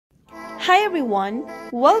Hi everyone,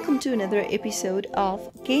 welcome to another episode of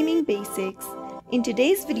Gaming Basics. In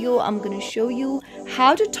today's video, I'm going to show you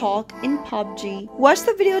how to talk in PUBG. Watch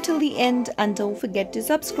the video till the end and don't forget to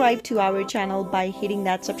subscribe to our channel by hitting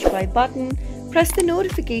that subscribe button. Press the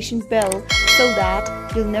notification bell so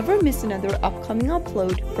that you'll never miss another upcoming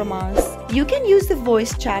upload from us. You can use the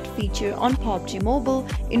voice chat feature on PUBG Mobile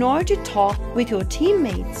in order to talk with your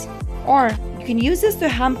teammates. Or you can use this to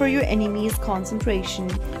hamper your enemy's concentration.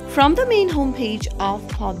 From the main homepage of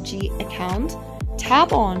PUBG account,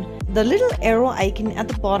 tap on the little arrow icon at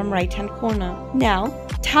the bottom right hand corner. Now,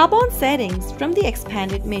 tap on Settings from the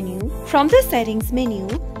expanded menu. From the Settings menu,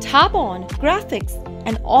 tap on Graphics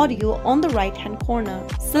and Audio on the right hand corner.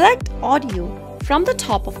 Select Audio from the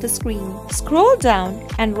top of the screen. Scroll down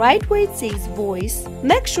and right where it says Voice,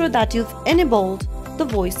 make sure that you've enabled the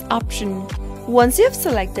voice option. Once you've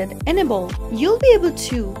selected Enable, you'll be able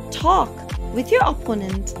to talk with your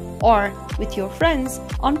opponent or with your friends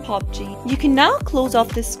on PUBG. You can now close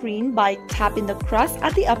off the screen by tapping the cross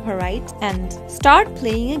at the upper right and start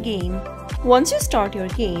playing a game. Once you start your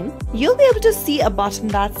game, you'll be able to see a button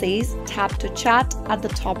that says Tap to Chat at the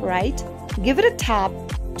top right. Give it a tap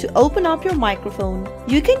to open up your microphone.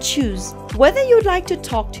 You can choose whether you'd like to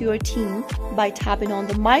talk to your team by tapping on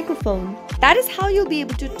the microphone. That is how you'll be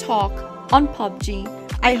able to talk on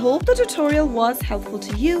PUBG. I hope the tutorial was helpful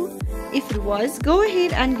to you. If it was, go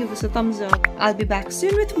ahead and give us a thumbs up. I'll be back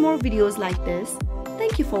soon with more videos like this.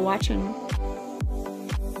 Thank you for watching.